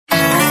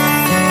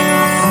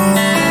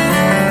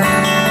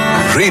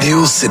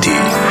Radio city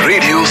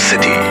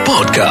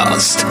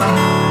podcast.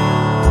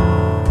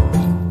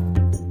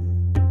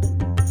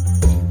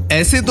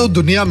 ऐसे तो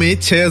दुनिया में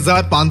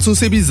 6500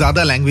 से भी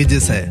ज्यादा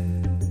लैंग्वेजेस है,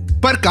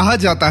 पर कहा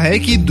जाता है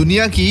कि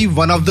दुनिया की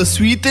one of the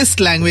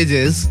sweetest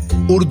languages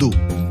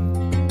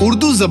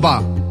Urdu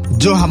ज़बान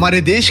जो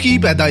हमारे देश की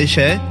पैदाइश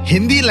है,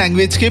 हिंदी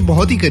लैंग्वेज के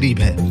बहुत ही करीब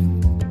है।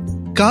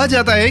 कहा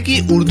जाता है कि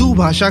उर्दू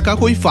भाषा का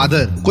कोई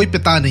फादर, कोई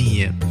पिता नहीं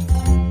है,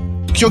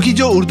 क्योंकि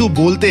जो उर्दू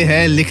बोलते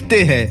हैं,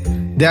 लिखते हैं,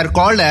 they are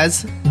called as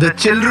the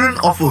children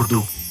of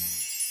Urdu.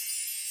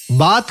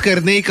 बात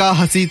करने का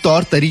हंसी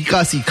तौर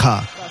तरीका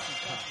सीखा,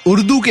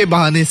 उर्दू के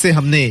बहाने से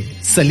हमने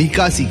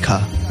सलीका सीखा।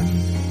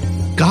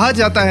 कहा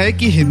जाता है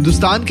कि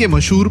हिंदुस्तान के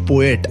मशहूर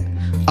पोएट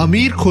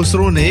अमीर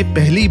खुसरो ने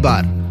पहली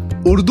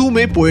बार उर्दू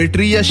में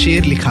पोएट्री या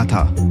शेर लिखा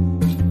था।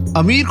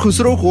 अमीर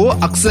खुसरो को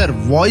अक्सर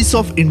वॉइस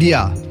ऑफ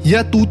इंडिया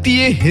या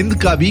तूतिए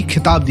हिंद का भी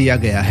खिताब दिया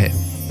गया है।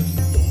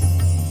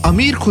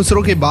 अमीर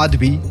खुसरो के बाद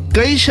भी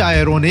कई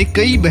शायरों ने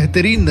कई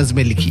बेहतरीन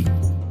नज़में लिखी,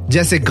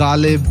 जैसे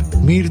गालिब,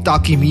 मीर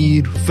ताकी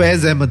मीर,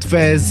 फैज अहमद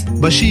फैज,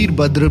 बशीर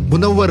बद्र,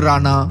 मुनव्वर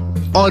राना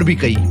और भी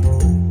कई।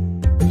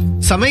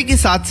 समय के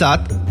साथ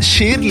साथ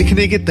शेर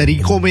लिखने के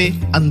तरीकों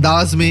में,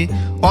 अंदाज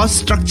में और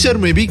स्ट्रक्चर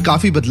में भी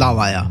काफी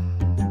बदलाव आया।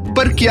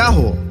 पर क्या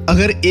हो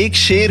अगर एक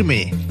शेर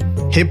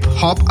में हिप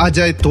हॉप आ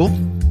जाए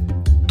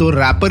तो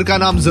रैपर का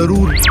नाम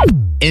जरूर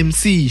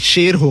MC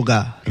शेर होगा,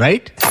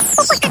 right?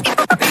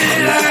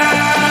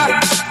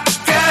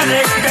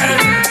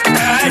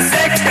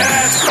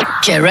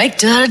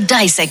 Character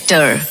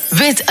dissector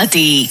with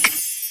Atiq.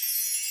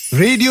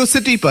 Radio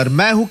city पर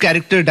मैं हूं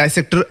character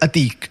dissector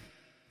Atiq.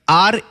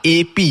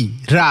 RAP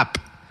rap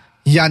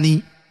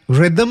यानी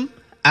रिदम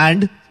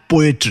एंड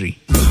पोएट्री।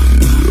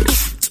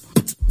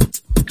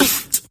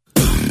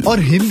 और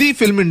हिंदी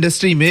फिल्म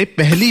इंडस्ट्री में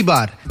पहली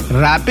बार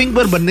रैपिंग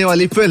पर बनने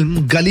वाली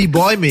फिल्म गली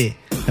बॉय में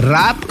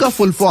रैप का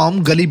फुल फॉर्म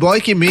गली बॉय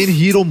के मेन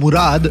हीरो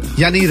मुराद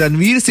यानी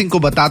रणवीर सिंह को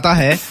बताता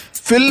है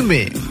फिल्म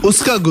में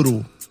उसका गुरु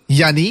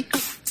यानी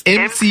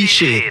MC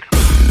शेर।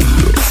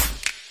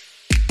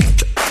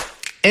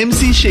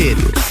 MC शेर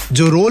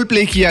जो रोल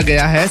प्ले किया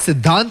गया है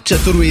सिद्धांत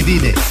चतुर्वेदी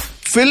ने।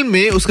 फिल्म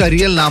में उसका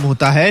रियल नाम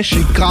होता है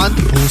श्रीकांत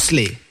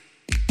भोसले।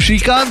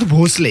 श्रीकांत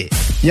भोसले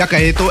या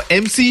कहे तो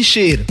MC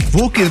शेर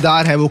वो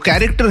किरदार है, वो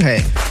कैरेक्टर है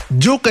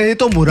जो कहे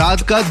तो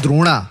मुराद का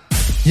द्रोणा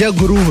या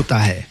गुरु होता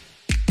है।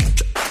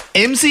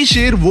 MC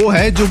शेर वो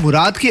है जो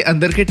मुराद के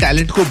अंदर के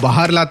टैलेंट को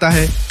बाहर लाता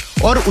है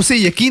और उसे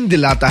यकीन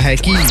दिलाता है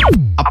कि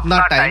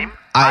अपना टाइम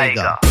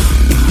आएगा।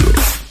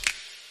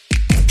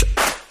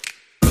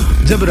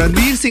 जब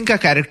रणवीर सिंह का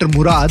कैरेक्टर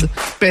मुराद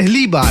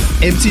पहली बार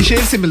MC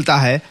शेर से मिलता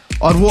है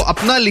और वो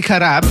अपना लिखा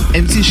रैप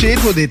MC शेर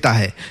को देता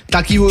है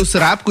ताकि वो उस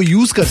रैप को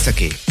यूज कर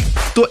सके,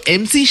 तो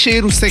MC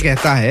शेर उससे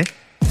कहता है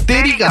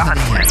तेरी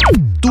कहानी है,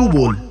 तू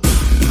बोल।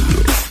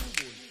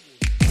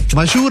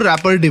 मशहूर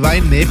रैपर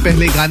डिवाइन ने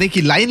पहले गाने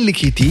की लाइन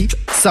लिखी थी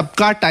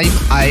सबका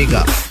टाइम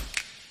आएगा,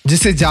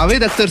 जिसे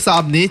जावेद अख्तर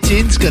साहब ने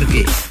चेंज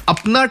करके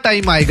अपना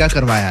टाइम आएगा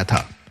करवाया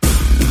था।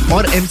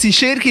 और MC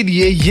शेर के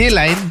लिए ये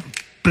लाइन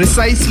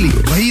प्रिसाइसली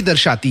वही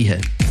दर्शाती है।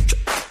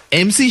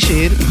 MC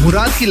शेर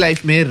मुराद की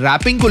लाइफ में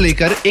रैपिंग को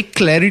लेकर एक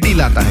क्लैरिटी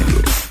लाता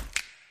है।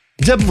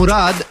 जब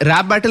मुराद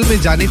रैप बैटल में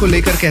जाने को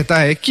लेकर कहता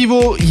है कि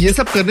वो ये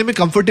सब करने में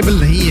कंफर्टेबल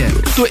नहीं है,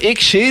 तो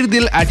एक शेर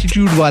दिल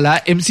एटीट्यूड वाला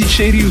MC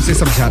शेर ही उसे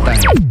समझाता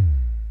है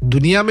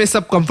दुनिया में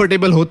सब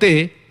कंफर्टेबल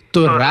होते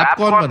तो रैप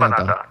कौन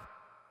बनाता।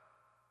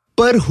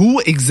 पर हु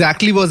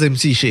एग्जैक्टली वाज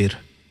MC शेर?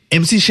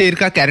 MC शेर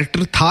का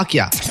कैरेक्टर था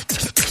क्या?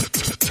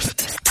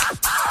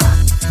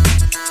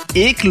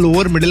 एक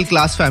लोअर मिडिल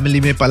क्लास फैमिली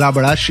में पला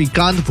बड़ा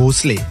श्रीकांत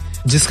भोसले,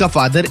 जिसका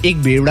फादर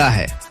एक बेवड़ा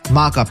है,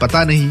 माँ का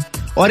पता नहीं,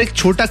 और एक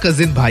छोटा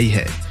कजिन भाई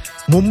है,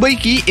 मुंबई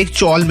की एक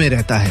चौल में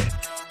रहता है।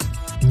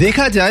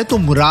 देखा जाए तो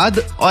मुराद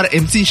और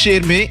MC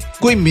शेर में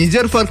कोई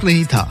मेजर फर्क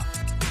नहीं था।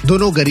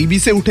 दोनों गरीबी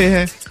से उठे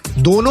हैं,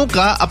 दोनों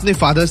का अपने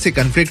फादर से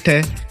कन्फ्लिक्ट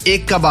है।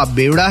 एक का बाप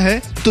बेवड़ा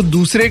है तो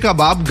दूसरे का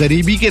बाप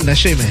गरीबी के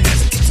नशे में है।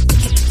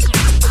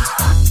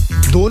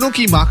 दोनों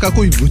की माँ का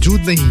कोई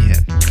वजूद नहीं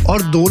है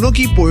और दोनों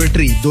की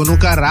पोएट्री, दोनों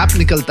का रैप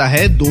निकलता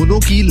है दोनों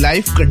की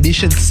लाइफ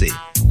कंडीशंस से।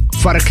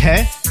 फर्क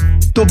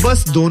है तो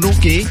बस दोनों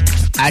के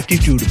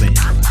एटीट्यूड में।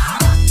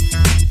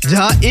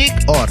 जहां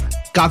एक और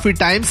काफी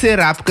टाइम से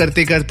रैप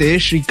करते करते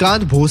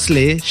श्रीकांत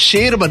भोसले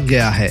शेर बन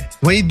गया है,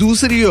 वहीं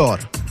दूसरी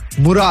ओर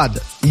मुराद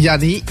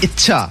यानी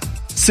इच्छा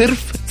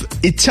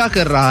सिर्फ इच्छा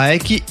कर रहा है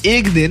कि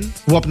एक दिन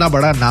वो अपना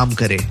बड़ा नाम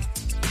करे।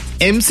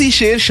 MC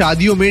शेर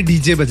शादियों में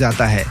डीजे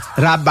बजाता है,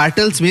 रैप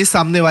बैटल्स में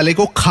सामने वाले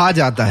को खा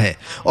जाता है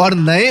और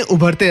नए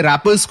उभरते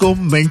रैपर्स को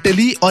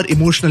मेंटली और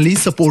इमोशनली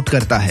सपोर्ट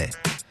करता है।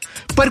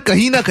 पर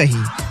कहीं ना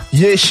कहीं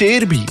ये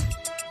शेर भी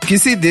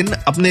किसी दिन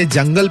अपने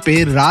जंगल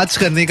पे राज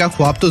करने का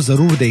ख्वाब तो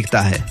जरूर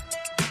देखता है।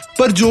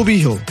 पर जो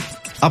भी हो,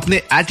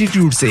 अपने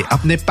एटीट्यूड से,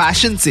 अपने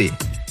पैशन से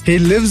he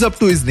lives up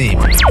to his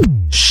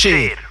name,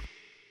 शेर।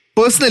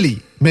 पर्सनली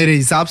मेरे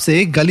हिसाब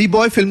से गली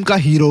बॉय फिल्म का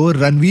हीरो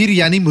रणवीर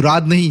यानी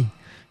मुराद नहीं,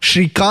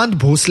 श्रीकांत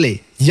भोसले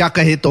या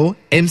कहे तो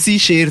MC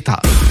शेर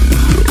था।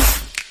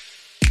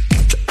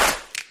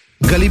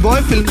 गली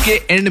बॉय फिल्म के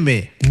एंड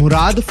में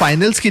मुराद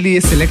फाइनल्स के लिए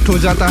सिलेक्ट हो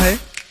जाता है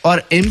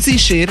और एमसी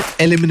शेर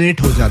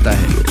एलिमिनेट हो जाता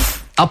है।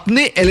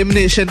 अपने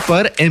एलिमिनेशन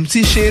पर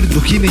एमसी शेर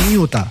दुखी नहीं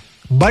होता,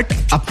 बट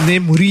अपने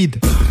मुरीद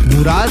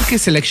मुराद के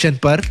सिलेक्शन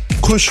पर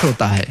खुश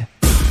होता है।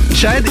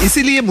 शायद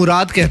इसीलिए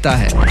मुराद कहता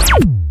है,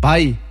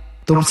 भाई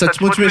तुम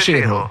सचमुच में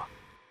शेर हो।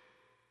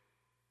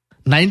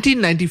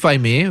 1995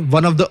 में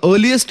one of the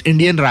earliest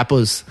Indian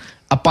rappers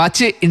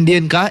Apache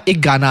Indian का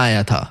एक गाना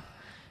आया था,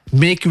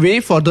 make way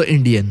for the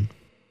Indian.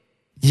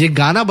 ये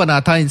गाना बना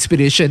था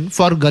इंस्पिरेशन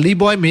फॉर गली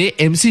बॉय में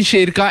एमसी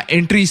शेर का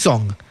एंट्री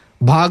सॉन्ग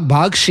भाग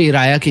भाग शेर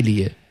आया के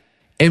लिए।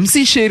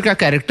 एमसी शेर का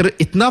कैरेक्टर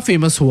इतना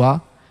फेमस हुआ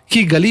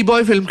कि गली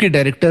बॉय फिल्म के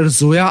डायरेक्टर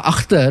जोया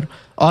अख्तर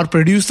और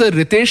प्रोड्यूसर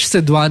रितेश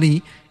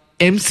सिद्धवानी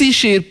एमसी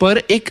शेर पर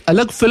एक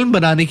अलग फिल्म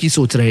बनाने की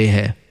सोच रहे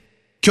हैं।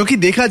 क्योंकि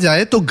देखा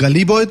जाए तो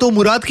गली बॉय तो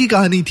मुराद की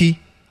कहानी थी,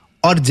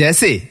 और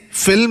जैसे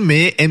फिल्म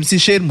में एमसी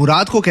शेर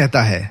मुराद को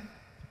कहता है,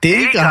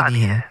 तेरी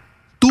कहानी है,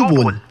 तू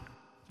बोल,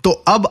 तो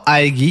अब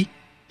आएगी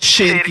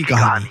शेर की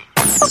कहानी।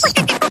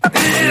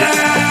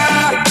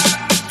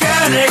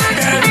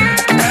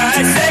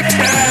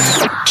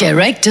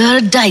 Character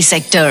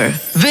Dissector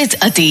with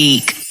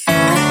Atiq.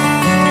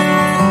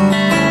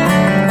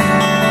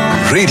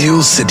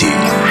 Radio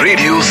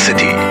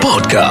city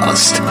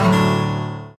podcast.